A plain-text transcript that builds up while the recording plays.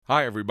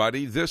Hi,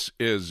 everybody. This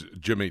is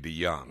Jimmy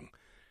DeYoung.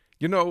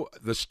 You know,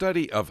 the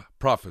study of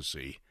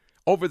prophecy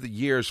over the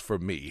years for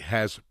me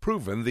has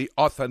proven the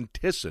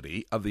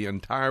authenticity of the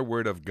entire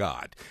Word of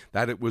God,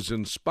 that it was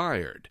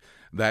inspired,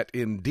 that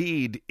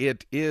indeed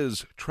it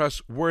is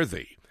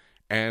trustworthy,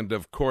 and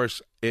of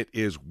course it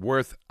is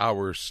worth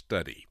our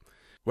study.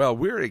 Well,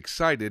 we're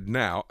excited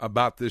now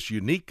about this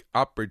unique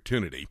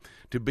opportunity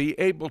to be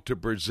able to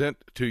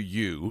present to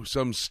you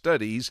some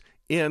studies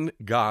in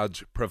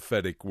God's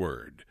prophetic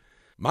Word.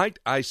 Might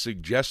I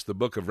suggest the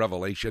book of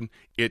Revelation?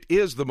 It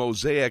is the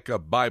mosaic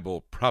of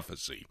Bible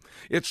prophecy.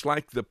 It's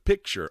like the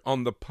picture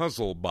on the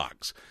puzzle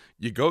box.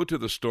 You go to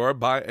the store,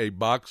 buy a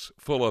box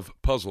full of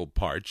puzzle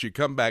parts, you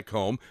come back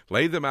home,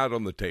 lay them out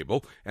on the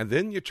table, and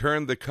then you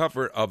turn the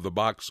cover of the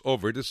box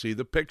over to see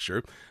the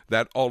picture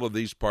that all of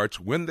these parts,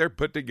 when they're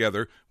put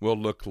together, will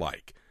look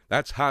like.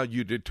 That's how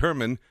you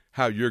determine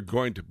how you're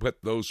going to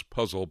put those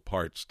puzzle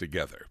parts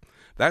together.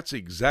 That's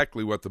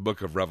exactly what the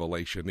book of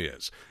Revelation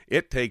is.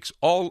 It takes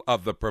all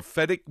of the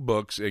prophetic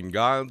books in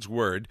God's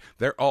Word,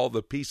 they're all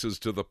the pieces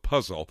to the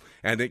puzzle,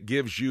 and it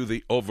gives you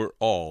the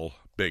overall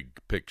big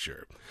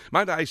picture.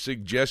 Might I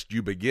suggest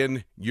you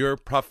begin your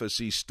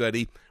prophecy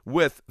study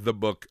with the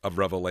book of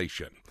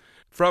Revelation?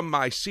 From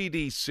my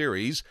CD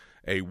series,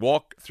 A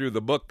Walk Through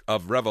the Book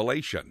of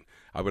Revelation,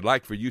 I would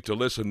like for you to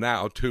listen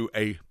now to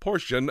a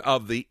portion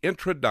of the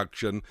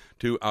introduction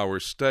to our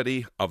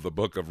study of the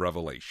book of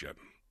Revelation.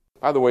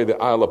 By the way, the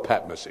Isle of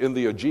Patmos in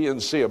the Aegean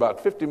Sea,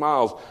 about 50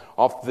 miles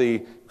off the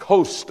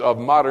coast of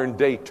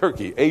modern-day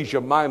Turkey, Asia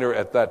Minor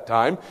at that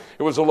time.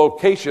 It was a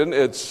location,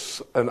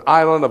 it's an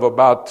island of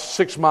about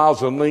 6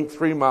 miles in length,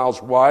 3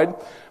 miles wide.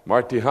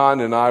 Marty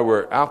Hahn and I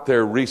were out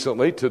there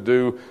recently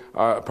to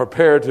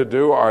prepare to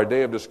do our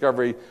Day of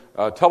Discovery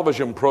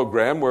television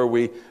program where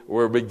we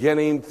were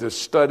beginning to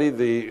study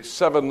the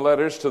 7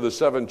 letters to the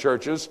 7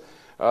 churches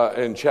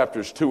in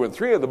chapters 2 and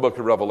 3 of the book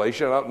of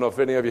Revelation. I don't know if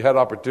any of you had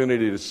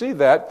opportunity to see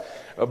that,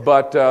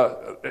 but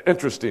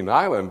interesting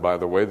island, by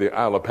the way, the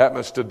Isle of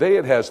Patmos. Today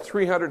it has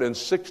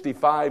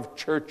 365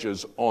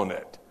 churches on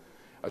it.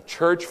 A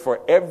church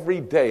for every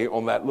day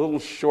on that little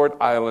short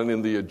island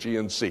in the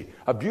Aegean Sea.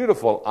 A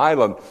beautiful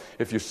island.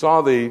 If you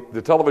saw the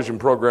television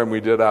program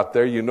we did out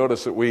there, you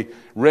notice that we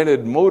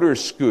rented motor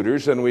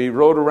scooters and we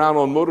rode around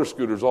on motor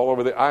scooters all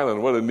over the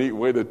island. What a neat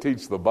way to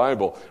teach the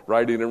Bible,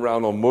 riding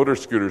around on motor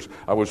scooters.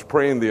 I was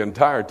praying the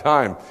entire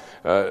time.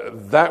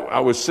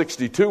 I was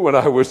 62 when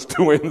I was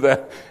doing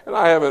that, and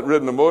I haven't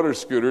ridden a motor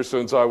scooter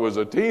since I was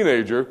a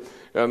teenager.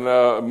 And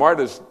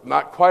Marta's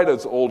not quite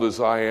as old as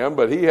I am,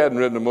 but he hadn't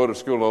ridden a motor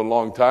scooter in a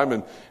long time.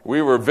 And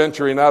we were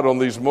venturing out on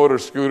these motor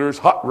scooters,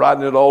 hot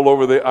rodding it all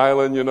over the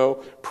island,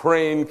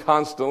 praying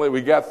constantly.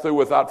 We got through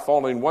without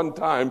falling one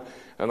time.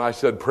 And I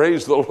said,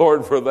 praise the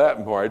Lord for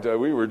that, Marta.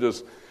 We were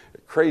just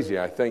crazy,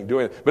 I think,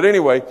 doing it. But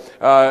anyway,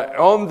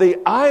 on the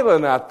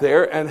island out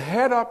there, and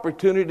had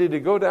opportunity to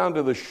go down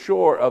to the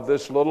shore of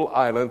this little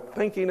island,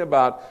 thinking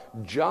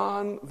about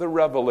John the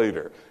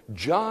Revelator.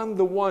 John,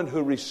 the one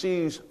who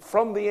receives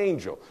from the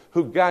angel,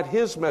 who got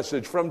his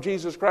message from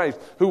Jesus Christ,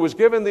 who was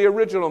given the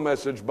original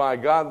message by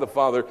God the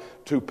Father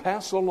to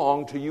pass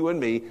along to you and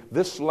me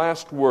this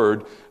last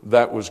word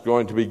that was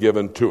going to be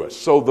given to us.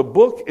 So the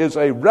book is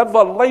a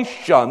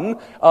revelation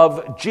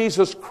of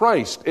Jesus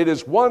Christ. It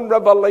is one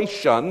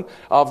revelation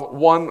of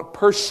one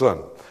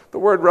person. The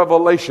word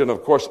revelation,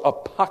 of course,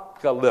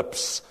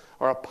 apocalypse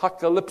or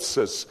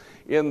apocalypsis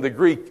in the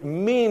Greek,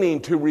 meaning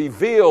to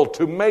reveal,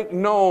 to make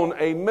known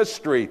a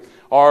mystery,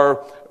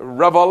 or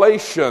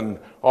revelation,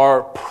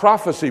 or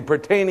prophecy,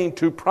 pertaining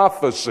to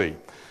prophecy.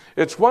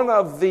 It's one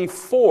of the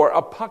 4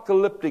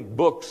 apocalyptic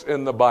books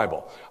in the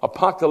Bible.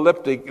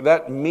 Apocalyptic,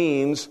 that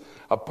means,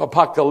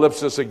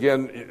 apocalypsis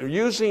again,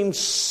 using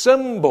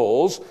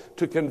symbols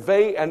to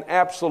convey an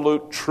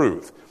absolute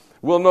truth.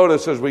 We'll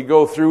notice as we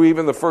go through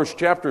even the first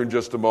chapter in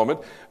just a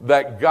moment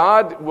that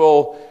God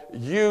will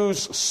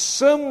use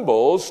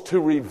symbols to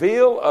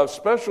reveal a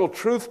special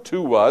truth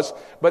to us,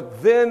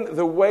 but then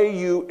the way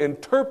you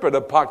interpret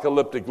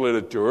apocalyptic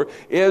literature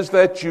is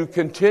that you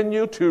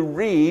continue to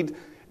read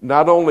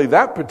not only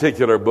that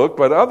particular book,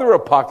 but other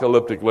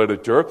apocalyptic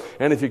literature.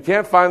 And if you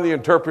can't find the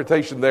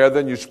interpretation there,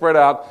 then you spread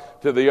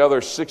out to the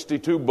other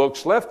 62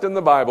 books left in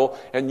the Bible,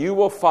 and you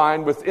will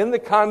find within the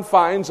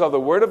confines of the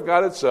Word of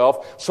God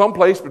itself,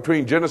 someplace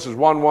between Genesis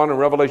 1:1 and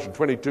Revelation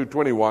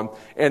 22:21,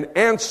 an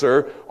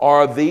answer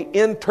or the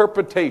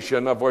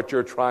interpretation of what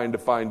you're trying to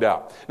find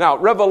out. Now,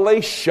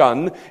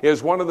 revelation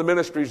is one of the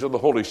ministries of the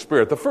Holy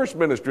Spirit. The first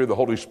ministry of the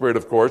Holy Spirit,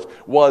 of course,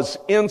 was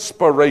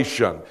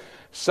inspiration.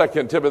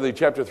 2 Timothy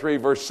chapter 3,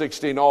 verse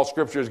 16, all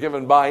Scripture is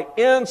given by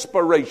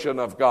inspiration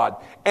of God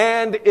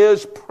and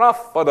is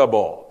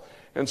profitable.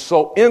 And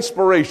so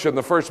inspiration,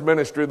 the first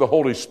ministry of the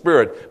Holy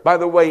Spirit. By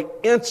the way,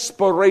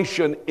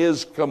 inspiration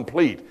is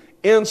complete.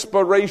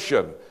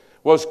 Inspiration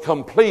was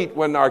complete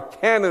when our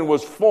canon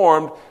was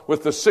formed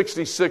with the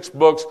 66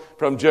 books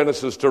from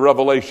Genesis to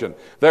Revelation.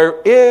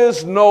 There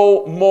is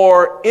no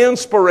more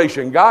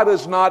inspiration. God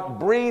is not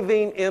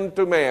breathing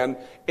into man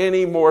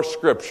any more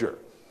Scripture.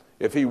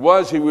 If he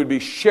was, he would be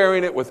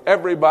sharing it with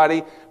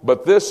everybody.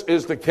 But this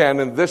is the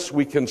canon. This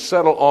we can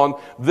settle on.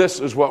 This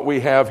is what we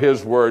have,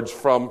 his words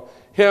from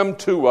him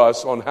to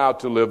us on how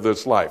to live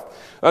this life.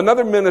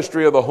 Another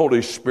ministry of the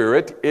Holy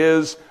Spirit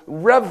is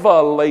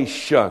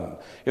revelation.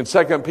 In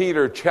 2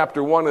 Peter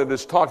chapter 1, it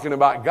is talking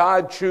about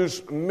God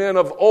chose men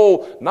of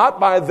old, not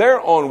by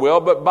their own will,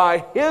 but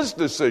by his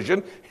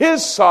decision,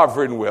 his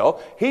sovereign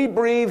will. He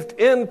breathed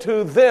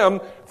into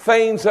them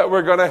things that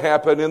were going to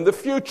happen in the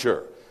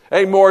future.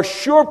 A more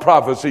sure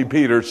prophecy,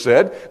 Peter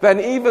said, than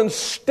even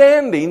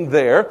standing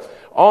there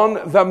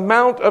on the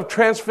Mount of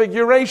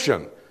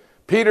Transfiguration.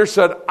 Peter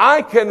said,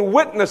 I can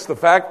witness the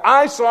fact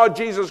I saw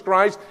Jesus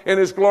Christ in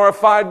his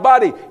glorified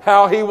body,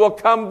 how he will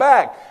come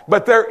back.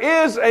 But there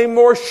is a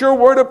more sure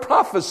word of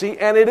prophecy,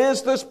 and it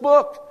is this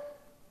book.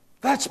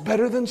 That's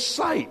better than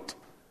sight.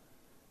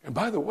 And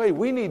by the way,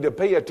 we need to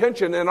pay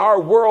attention in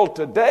our world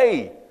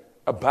today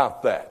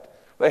about that.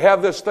 They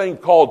have this thing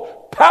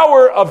called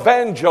power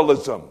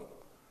evangelism,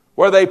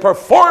 where they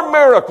perform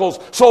miracles,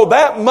 so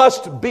that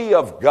must be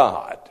of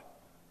God.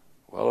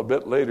 Well, a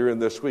bit later in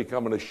this week,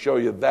 I'm going to show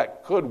you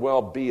that could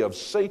well be of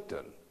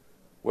Satan,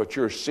 what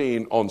you're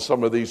seeing on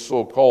some of these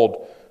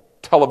so-called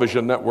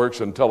television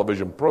networks and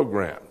television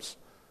programs.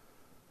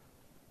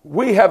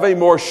 We have a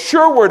more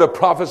sure word of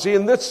prophecy,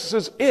 and this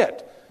is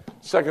it.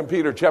 2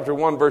 Peter chapter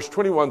 1, verse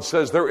 21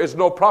 says, there is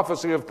no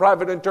prophecy of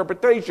private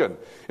interpretation.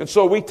 And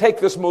so we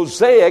take this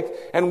mosaic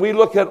and we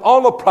look at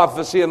all of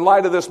prophecy in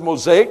light of this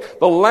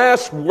mosaic, the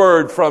last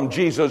word from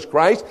Jesus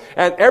Christ,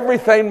 and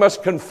everything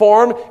must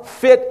conform,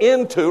 fit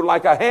into,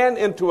 like a hand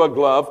into a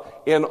glove,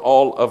 in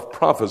all of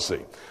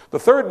prophecy. The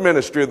third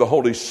ministry of the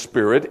Holy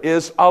Spirit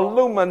is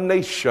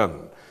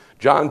illumination.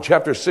 John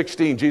chapter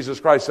 16,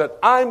 Jesus Christ said,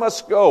 I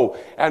must go,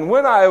 and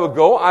when I will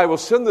go, I will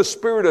send the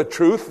Spirit of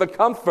truth, the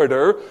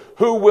Comforter,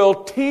 who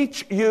will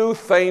teach you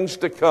things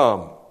to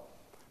come.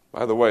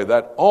 By the way,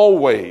 that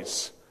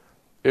always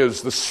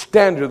is the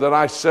standard that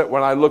I set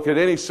when I look at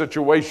any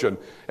situation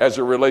as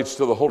it relates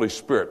to the Holy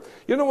Spirit.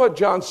 You know what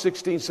John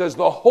 16 says?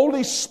 The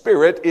Holy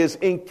Spirit is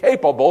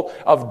incapable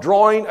of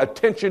drawing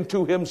attention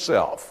to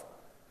himself.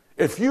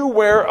 If you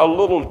wear a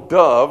little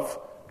dove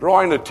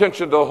drawing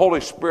attention to the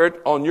Holy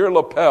Spirit on your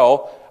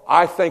lapel,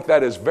 I think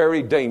that is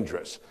very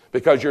dangerous,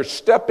 because you're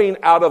stepping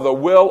out of the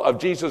will of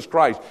Jesus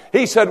Christ.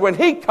 He said when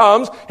he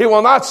comes, he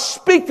will not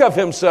speak of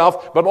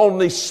himself, but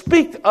only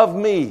speak of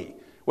me.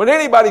 When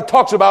anybody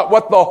talks about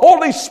what the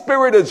Holy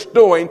Spirit is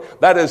doing,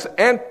 that is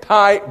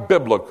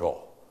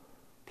anti-biblical.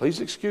 Please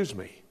excuse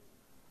me.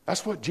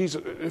 That's what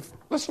Jesus...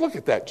 Let's look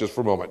at that just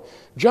for a moment.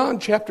 John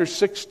chapter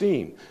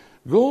 16.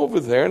 Go over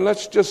there and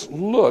let's just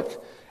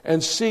look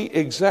and see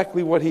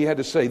exactly what he had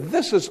to say.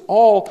 This is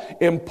all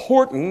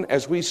important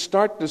as we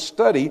start to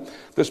study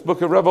this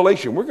book of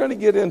Revelation. We're going to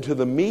get into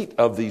the meat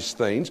of these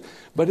things,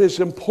 but it's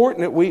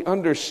important that we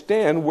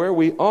understand where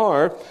we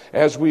are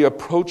as we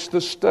approach the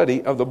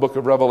study of the book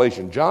of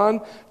Revelation. John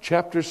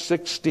chapter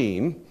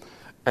 16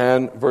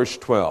 and verse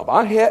 12.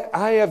 I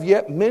have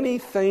yet many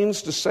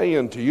things to say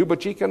unto you,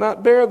 but ye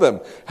cannot bear them.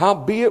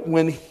 Howbeit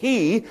when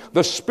he,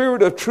 the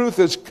Spirit of truth,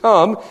 is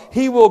come,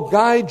 he will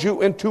guide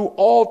you into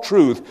all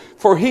truth.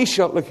 For he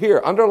shall, look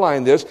here,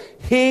 underline this,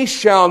 he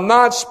shall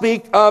not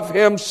speak of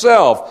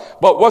himself,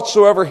 but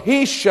whatsoever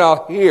he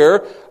shall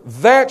hear,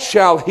 that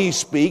shall he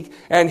speak,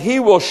 and he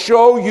will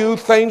show you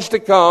things to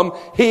come.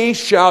 He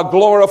shall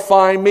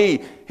glorify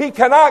me. He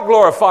cannot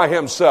glorify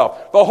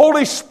himself. The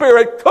Holy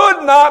Spirit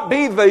could not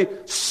be the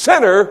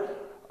center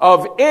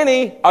of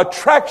any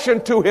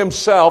attraction to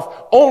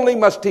himself. Only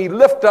must he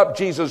lift up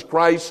Jesus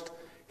Christ.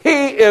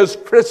 He is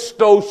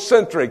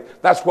Christocentric.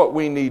 That's what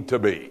we need to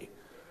be.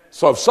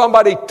 So if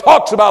somebody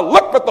talks about,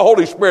 look what the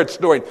Holy Spirit's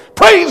doing.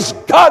 Praise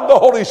God, the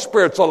Holy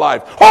Spirit's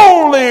alive.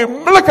 Holy,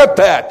 look at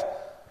that.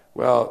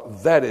 Well,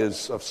 that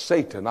is of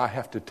Satan, I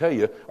have to tell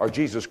you, or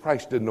Jesus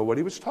Christ didn't know what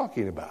he was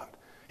talking about.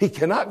 He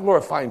cannot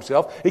glorify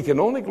himself. He can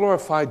only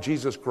glorify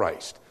Jesus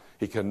Christ.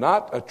 He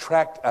cannot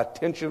attract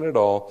attention at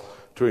all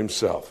to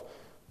himself.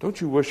 Don't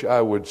you wish I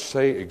would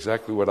say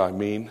exactly what I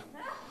mean?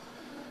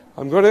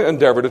 I'm going to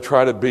endeavor to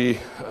try to be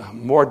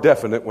more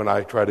definite when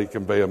I try to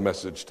convey a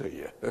message to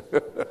you.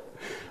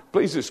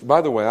 Please, by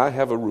the way, I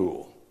have a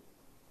rule.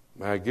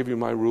 May I give you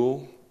my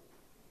rule?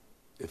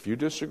 If you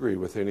disagree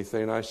with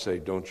anything I say,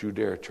 don't you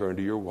dare turn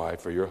to your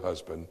wife or your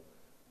husband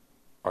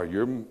or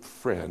your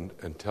friend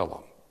and tell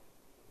them.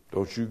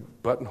 Don't you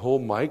buttonhole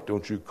Mike.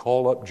 Don't you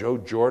call up Joe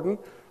Jordan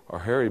or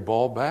Harry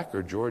Ballback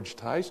or George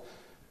Tice.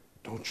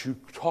 Don't you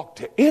talk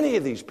to any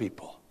of these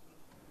people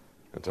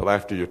until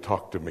after you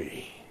talk to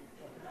me.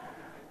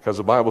 Because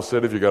the Bible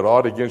said if you got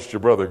aught against your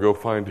brother, go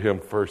find him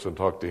first and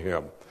talk to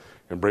him.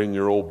 And bring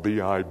your old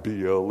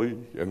Bible,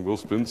 and we'll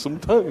spend some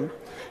time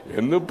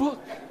in the book.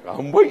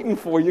 I'm waiting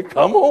for you.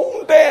 Come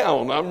on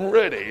down. I'm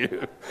ready.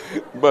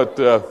 But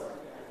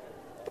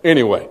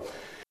anyway.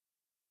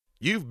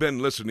 You've been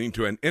listening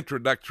to an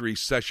introductory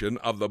session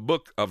of the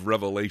book of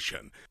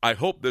Revelation. I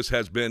hope this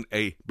has been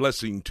a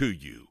blessing to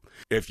you.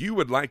 If you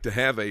would like to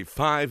have a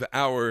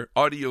 5-hour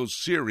audio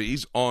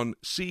series on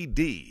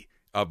CD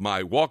of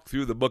my walk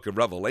through the book of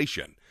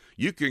Revelation,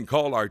 you can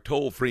call our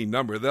toll-free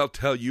number. They'll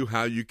tell you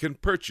how you can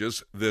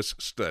purchase this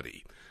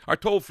study. Our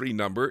toll-free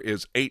number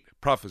is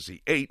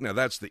 8-Prophecy-8. Now,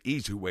 that's the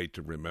easy way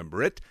to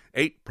remember it,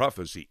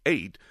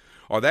 8-Prophecy-8,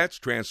 or that's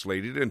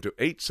translated into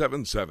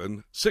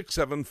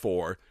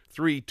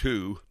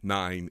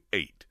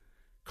 877-674-3298.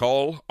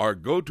 Call or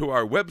go to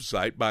our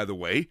website, by the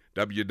way,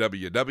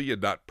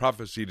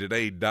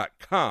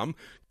 www.prophecytoday.com.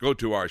 Go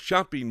to our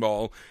shopping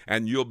mall,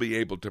 and you'll be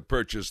able to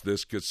purchase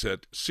this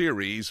cassette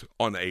series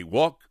on a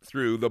walk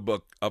through the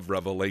book of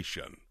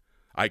Revelation.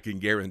 I can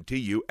guarantee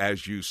you,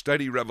 as you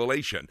study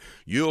Revelation,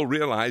 you'll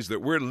realize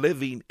that we're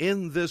living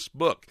in this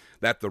book,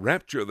 that the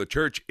rapture of the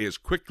church is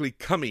quickly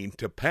coming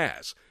to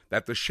pass,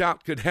 that the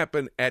shout could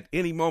happen at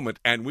any moment,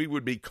 and we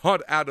would be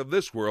caught out of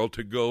this world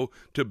to go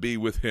to be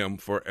with him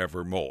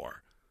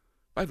forevermore.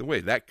 By the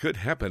way, that could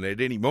happen at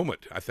any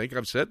moment. I think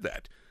I've said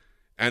that.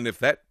 And if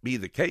that be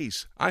the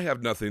case, I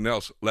have nothing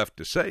else left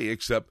to say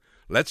except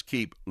let's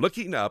keep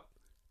looking up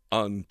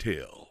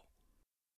until...